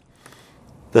earth: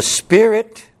 the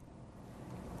Spirit,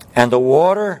 and the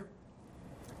water,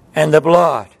 and the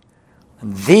blood.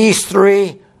 And these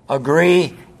three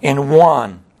agree in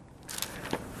one.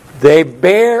 They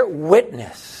bear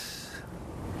witness.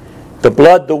 The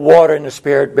blood, the water, and the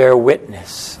Spirit bear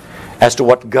witness as to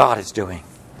what God is doing.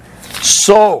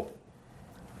 So,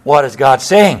 what is God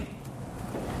saying?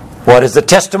 What is the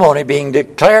testimony being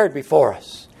declared before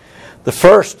us? The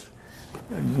first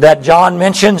that John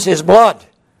mentions is blood.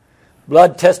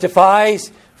 Blood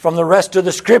testifies from the rest of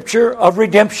the Scripture of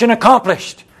redemption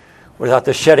accomplished. Without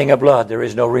the shedding of blood, there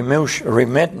is no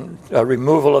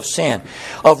removal of sin,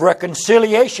 of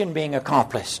reconciliation being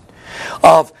accomplished,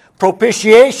 of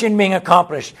propitiation being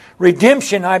accomplished.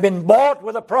 Redemption, I've been bought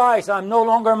with a price. I'm no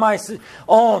longer my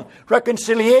own.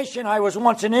 Reconciliation, I was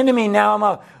once an enemy. Now I'm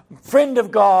a friend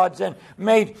of God's and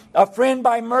made a friend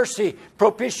by mercy.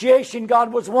 Propitiation,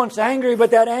 God was once angry,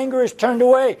 but that anger is turned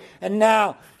away. And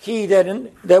now he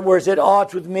that was at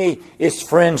odds with me is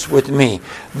friends with me.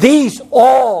 These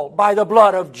all by the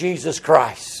blood of Jesus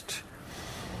Christ.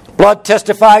 Blood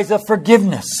testifies of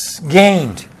forgiveness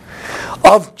gained,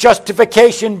 of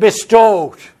justification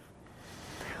bestowed,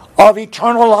 of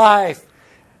eternal life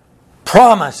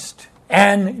promised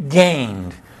and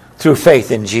gained through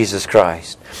faith in Jesus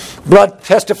Christ. Blood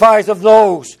testifies of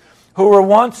those who were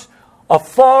once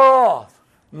afar off,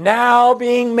 now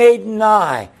being made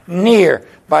near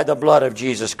by the blood of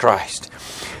Jesus Christ.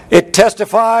 It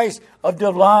testifies of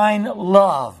divine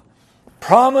love,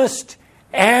 promised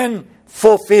and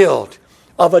fulfilled,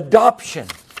 of adoption,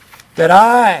 that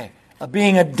I,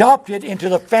 being adopted into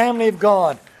the family of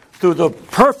God through the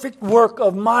perfect work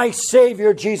of my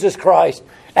Savior Jesus Christ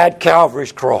at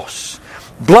Calvary's cross.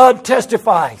 Blood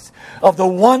testifies of the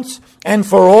once and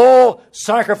for all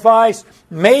sacrifice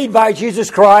made by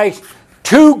Jesus Christ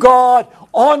to God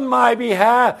on my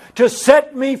behalf to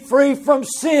set me free from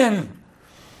sin.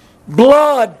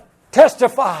 Blood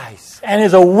testifies and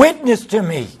is a witness to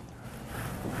me.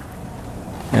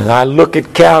 As I look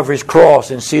at Calvary's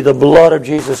cross and see the blood of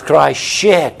Jesus Christ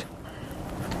shed,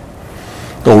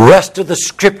 the rest of the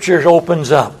Scripture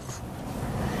opens up.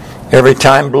 Every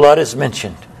time blood is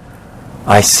mentioned,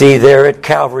 I see there at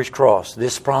Calvary's cross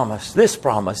this promise, this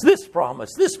promise, this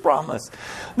promise, this promise,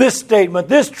 this statement,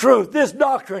 this truth, this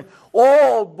doctrine,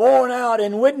 all borne out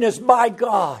and witnessed by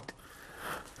God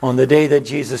on the day that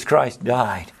Jesus Christ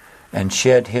died and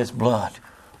shed His blood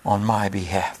on my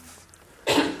behalf.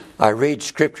 I read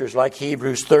scriptures like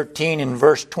Hebrews 13 and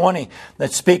verse 20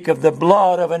 that speak of the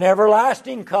blood of an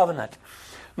everlasting covenant.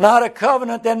 Not a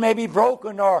covenant that may be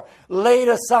broken or laid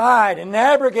aside and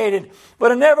abrogated,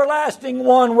 but an everlasting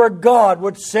one where God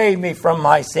would save me from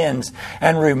my sins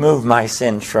and remove my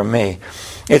sins from me.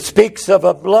 It speaks of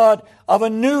a blood of a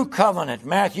new covenant,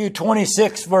 Matthew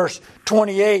 26 verse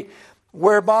 28,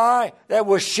 whereby that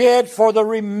was shed for the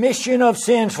remission of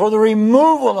sins, for the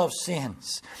removal of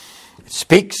sins. It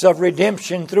speaks of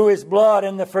redemption through His blood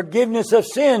and the forgiveness of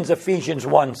sins, Ephesians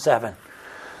 1:7.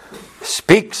 It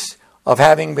speaks of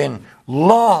having been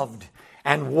loved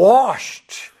and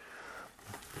washed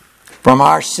from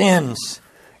our sins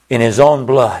in His own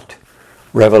blood,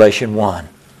 Revelation 1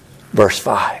 verse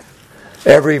 5.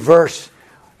 Every verse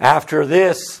after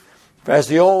this, as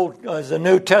the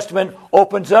New Testament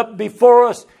opens up before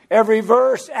us, every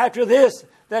verse after this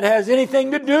that has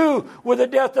anything to do with the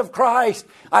death of Christ,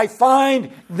 I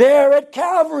find there at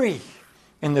Calvary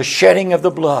in the shedding of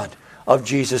the blood of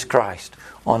Jesus Christ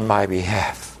on my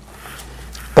behalf.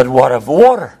 But what of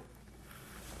water?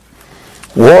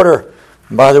 Water,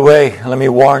 by the way, let me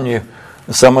warn you,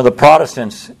 some of the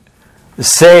Protestants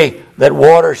say that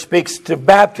water speaks to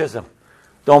baptism.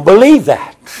 Don't believe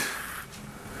that.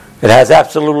 It has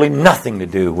absolutely nothing to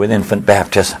do with infant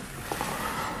baptism.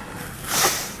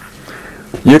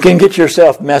 You can get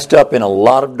yourself messed up in a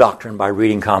lot of doctrine by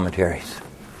reading commentaries.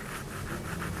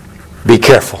 Be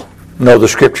careful. Know the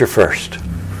Scripture first.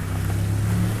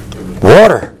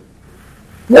 Water.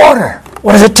 Water.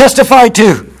 What does it testify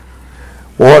to?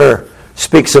 Water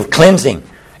speaks of cleansing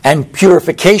and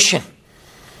purification.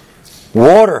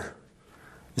 Water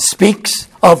speaks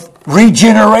of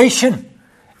regeneration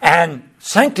and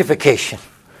sanctification.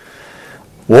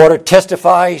 Water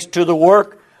testifies to the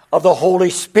work of the Holy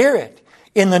Spirit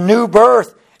in the new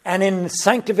birth and in the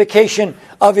sanctification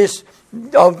of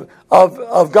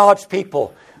God's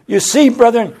people. You see,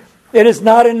 brethren, it is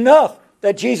not enough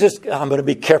that Jesus... I'm going to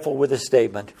be careful with this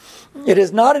statement. It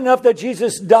is not enough that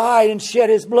Jesus died and shed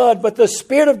His blood, but the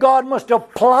Spirit of God must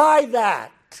apply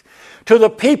that to the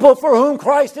people for whom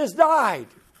Christ has died.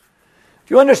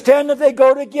 Do you understand that they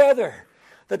go together?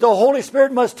 That the Holy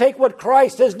Spirit must take what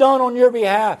Christ has done on your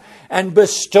behalf and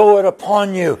bestow it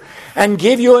upon you and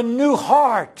give you a new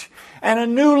heart and a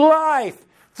new life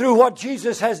through what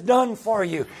Jesus has done for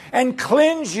you, and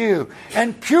cleanse you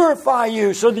and purify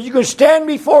you so that you can stand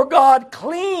before God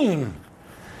clean.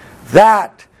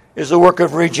 That is the work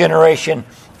of regeneration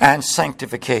and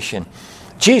sanctification.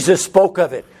 Jesus spoke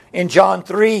of it in John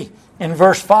 3 in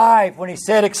verse 5 when He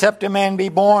said, "Except a man be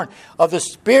born of the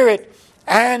Spirit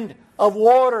and of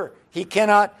water, he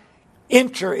cannot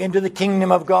enter into the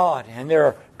kingdom of God." And there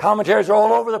are commentaries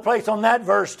all over the place on that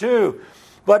verse too.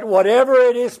 But whatever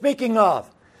it is speaking of,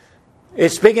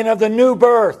 it's speaking of the new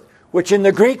birth, which in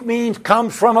the Greek means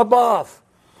comes from above.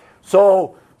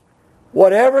 So,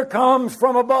 whatever comes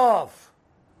from above,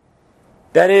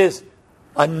 that is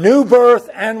a new birth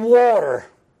and water,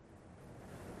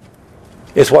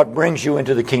 is what brings you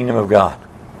into the kingdom of God.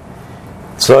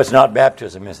 So it's not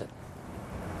baptism, is it?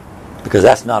 Because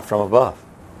that's not from above.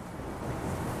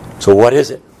 So what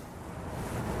is it?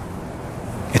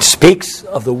 It speaks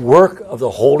of the work of the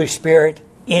Holy Spirit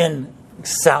in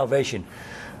salvation.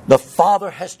 The Father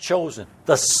has chosen.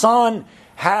 The Son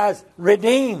has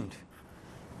redeemed.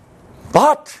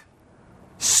 But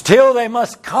still they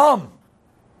must come.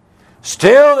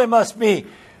 Still they must be,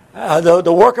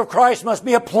 the work of Christ must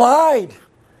be applied.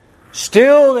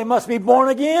 Still they must be born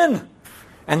again.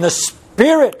 And the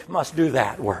Spirit must do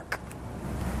that work.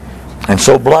 And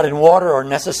so blood and water are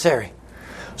necessary.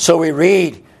 So we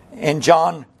read in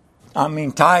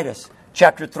Titus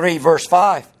chapter 3 verse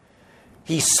 5.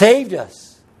 He saved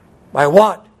us by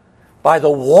what? By the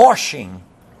washing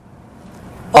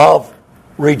of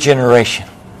regeneration.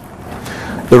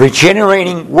 The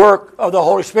regenerating work of the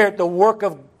Holy Spirit, the work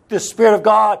of the Spirit of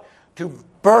God to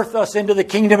birth us into the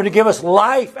kingdom and to give us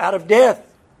life out of death,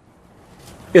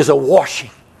 is a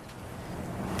washing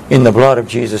in the blood of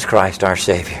Jesus Christ our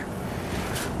Savior.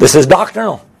 This is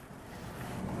doctrinal,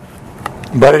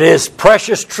 but it is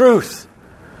precious truth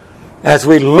as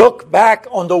we look back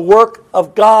on the work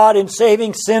of God in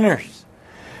saving sinners.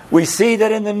 We see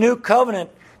that in the new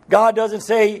covenant, God doesn't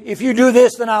say, if you do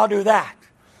this, then I'll do that.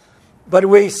 But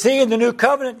we see in the new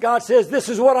covenant, God says, this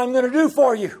is what I'm going to do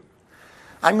for you.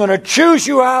 I'm going to choose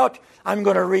you out. I'm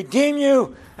going to redeem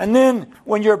you. And then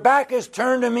when your back is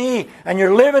turned to me and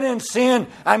you're living in sin,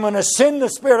 I'm going to send the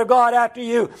Spirit of God after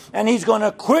you. And He's going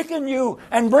to quicken you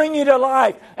and bring you to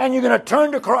life. And you're going to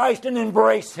turn to Christ and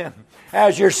embrace Him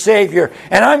as your Savior.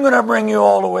 And I'm going to bring you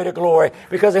all the way to glory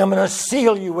because I'm going to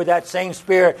seal you with that same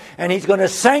Spirit. And He's going to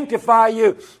sanctify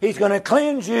you. He's going to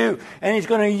cleanse you. And He's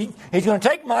going to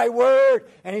take my word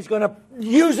and He's going to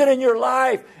use it in your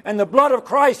life. And the blood of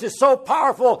Christ is so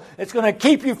powerful, it's going to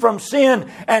keep you from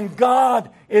sin. And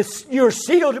you're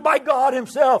sealed by God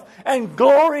Himself. And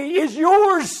glory is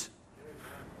yours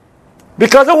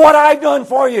because of what I've done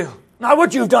for you, not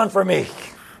what you've done for me.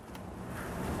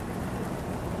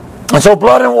 And so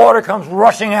blood and water comes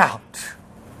rushing out.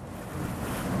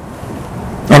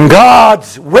 And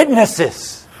God's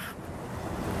witnesses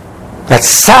that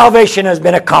salvation has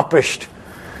been accomplished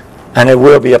and it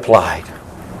will be applied.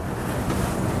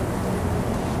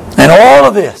 And all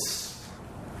of this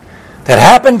that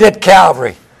happened at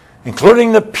Calvary,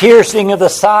 including the piercing of the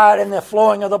side and the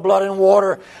flowing of the blood and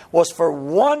water, was for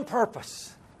one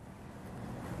purpose.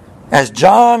 As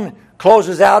John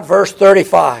closes out verse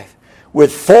 35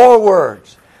 with 4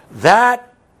 words,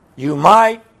 that you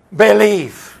might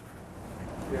believe.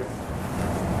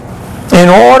 In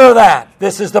order that,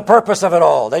 this is the purpose of it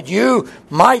all, that you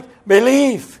might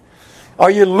believe. Are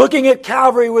you looking at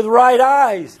Calvary with right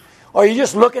eyes? Or are you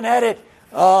just looking at it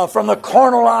from the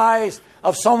carnal eyes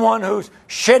of someone who's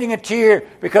shedding a tear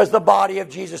because the body of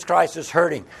Jesus Christ is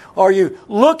hurting? Are you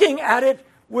looking at it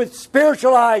with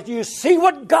spiritual eyes? Do you see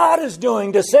what God is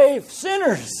doing to save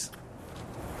sinners?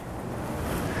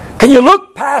 Can you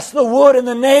look past the wood and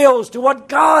the nails to what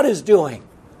God is doing?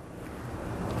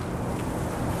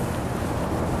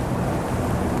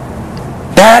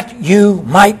 That you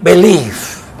might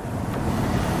believe.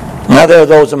 Now there are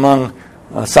those among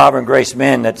sovereign grace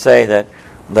men that say that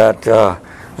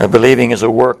believing is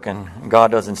a work and God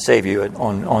doesn't save you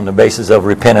on the basis of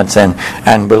repentance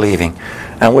and believing.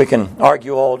 And we can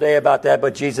argue all day about that,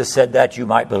 but Jesus said that you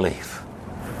might believe.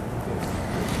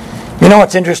 You know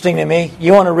what's interesting to me?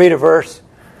 You want to read a verse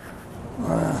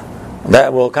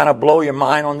that will kind of blow your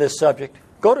mind on this subject?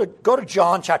 Go to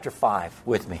John chapter 5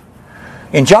 with me.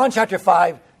 In John chapter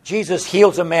 5, Jesus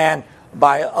heals a man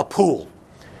by a pool.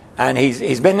 And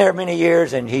he's been there many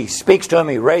years, and he speaks to him,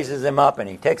 he raises him up, and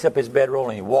he takes up his bedroll,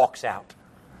 and he walks out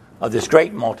of this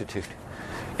great multitude.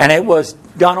 And it was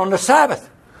done on the Sabbath.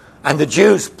 And the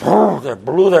Jews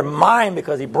blew their mind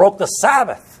because he broke the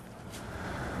Sabbath.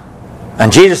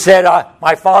 And Jesus said,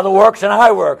 my Father works and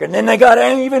I work. And then they got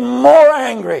even more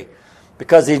angry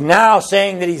because he's now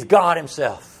saying that he's God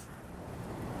himself.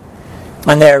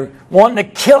 And they're wanting to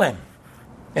kill him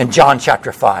in John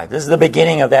chapter 5. This is the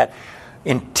beginning of that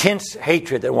intense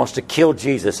hatred that wants to kill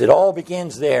Jesus. It all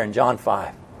begins there in John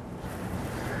 5.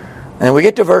 And we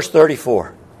get to verse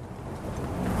 34.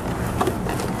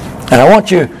 And I want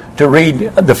you to read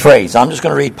the phrase. I'm just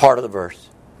going to read part of the verse.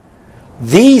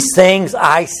 These things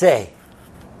I say,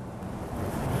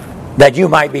 that you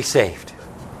might be saved.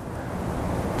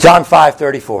 John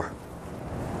 5:34.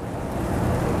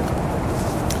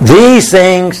 These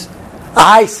things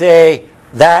I say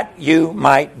that you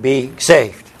might be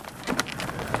saved.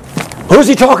 Who's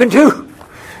he talking to?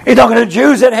 He's talking to the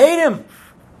Jews that hate him.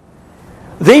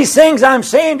 These things I'm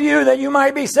saying to you that you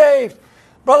might be saved.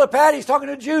 Brother Pat, he's talking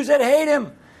to Jews that hate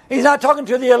him. He's not talking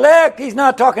to the elect. He's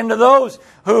not talking to those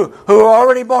who are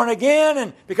already born again,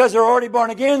 and because they're already born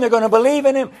again, they're going to believe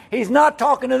in him. He's not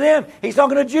talking to them. He's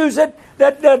talking to Jews that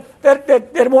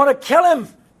want to kill him.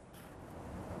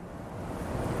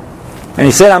 And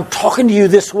he said, I'm talking to you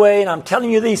this way, and I'm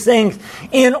telling you these things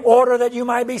in order that you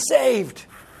might be saved.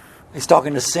 He's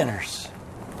talking to sinners.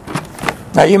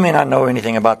 Now, you may not know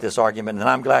anything about this argument, and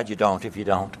I'm glad you don't if you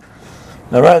don't.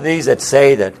 There are these that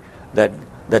say that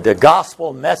the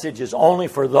gospel message is only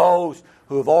for those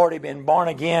who have already been born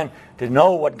again to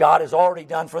know what God has already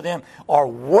done for them are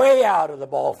way out of the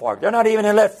ballpark. They're not even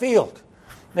in left field.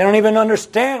 They don't even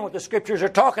understand what the Scriptures are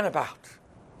talking about.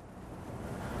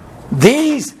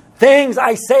 These things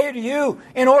I say to you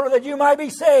in order that you might be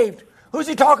saved. Who's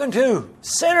he talking to?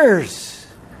 Sinners.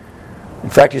 In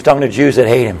fact, he's talking to Jews that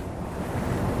hate him.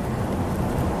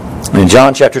 In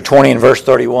John chapter 20 and verse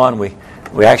 31, we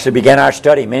actually began our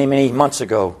study many months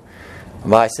ago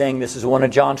by saying this is one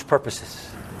of John's purposes.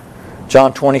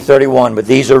 John 20:31, but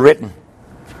these are written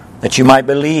that you might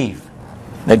believe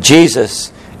that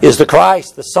Jesus is the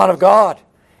Christ, the Son of God,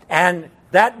 and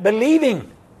that believing,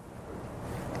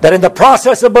 that in the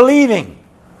process of believing,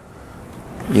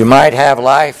 you might have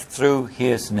life through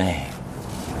His name.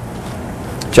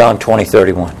 John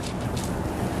 20:31.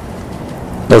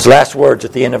 Those last words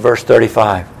at the end of verse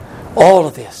 35. All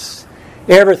of this,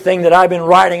 everything that I've been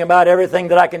writing about, everything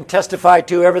that I can testify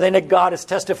to, everything that God has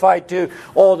testified to,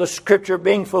 all the Scripture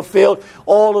being fulfilled,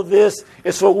 all of this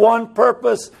is for one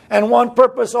purpose and one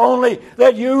purpose only,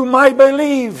 that you might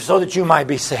believe so that you might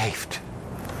be saved.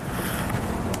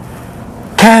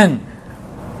 Can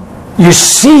you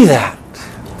see that?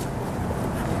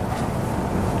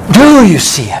 Do you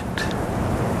see it?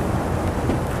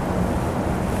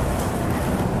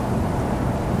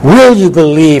 Will you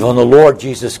believe on the Lord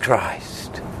Jesus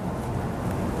Christ?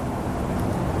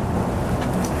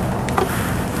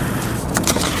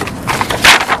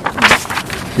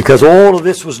 Because all of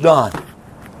this was done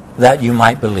that you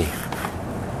might believe.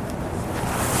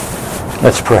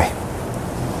 Let's pray.